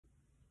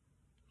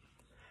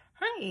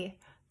Hi.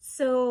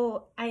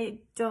 So I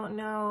don't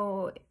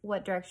know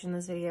what direction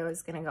this video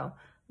is gonna go,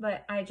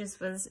 but I just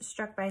was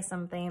struck by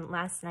something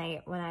last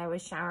night when I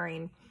was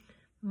showering.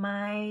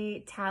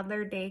 My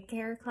toddler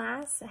daycare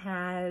class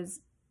has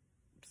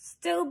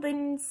still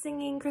been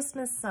singing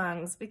Christmas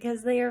songs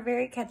because they are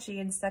very catchy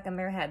and stuck in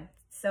their head.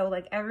 So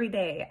like every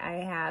day I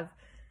have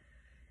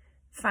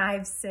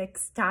 5,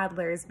 6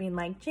 toddlers being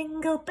like,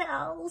 jingle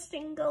bells,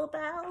 jingle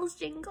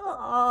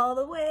all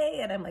the way.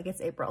 And I'm like,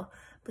 it's April,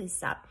 please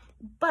stop.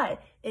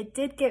 But it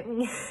did get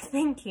me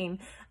thinking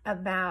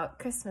about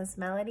Christmas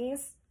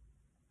melodies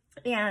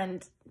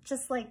and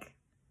just like,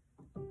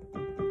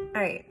 all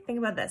right, think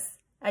about this.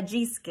 A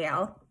G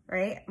scale,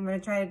 right? I'm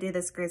gonna try to do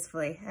this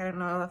gracefully. I don't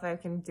know if I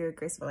can do it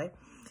gracefully,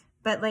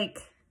 but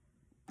like,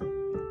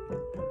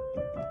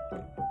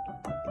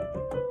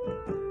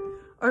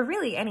 or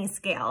really any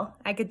scale.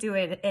 I could do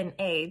it in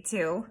A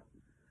too.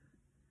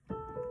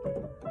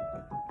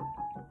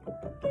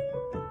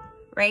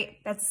 Right?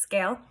 That's a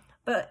scale.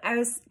 But I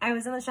was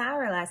in the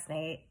shower last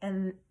night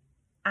and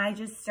I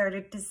just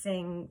started to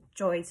sing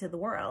Joy to the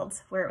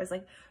World, where it was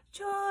like,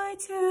 joy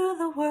to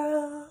the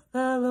world,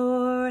 the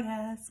Lord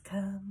has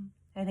come.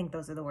 I think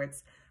those are the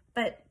words.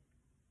 But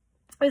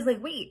I was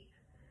like, wait,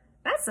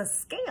 that's a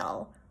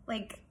scale.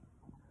 Like,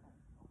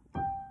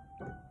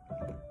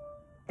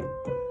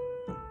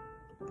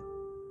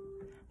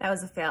 that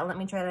was a fail. Let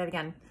me try that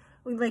again.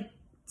 Like,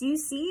 do you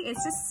see?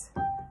 It's just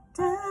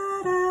da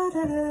da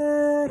da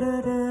da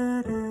da da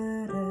da.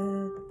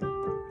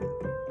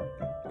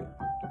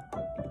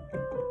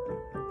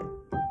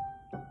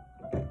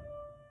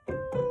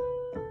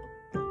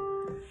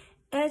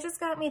 And it just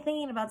got me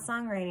thinking about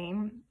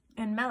songwriting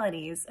and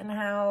melodies and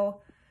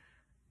how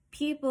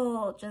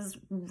people just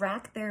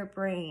rack their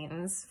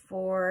brains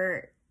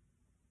for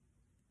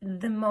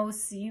the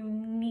most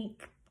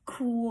unique,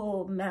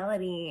 cool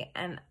melody.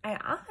 And I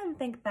often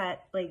think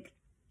that, like,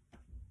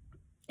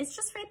 it's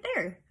just right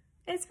there.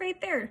 It's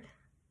right there.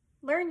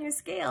 Learn your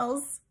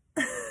scales.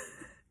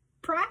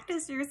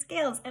 Practice your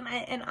scales.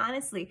 And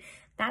honestly,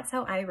 that's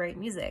how I write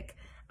music.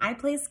 I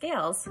play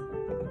scales.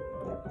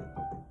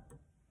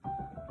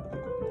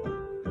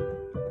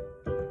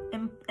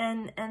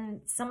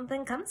 And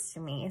something comes to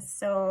me.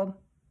 So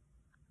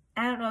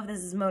I don't know if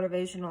this is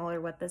motivational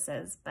or what this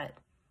is, but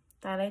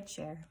thought I'd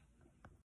share.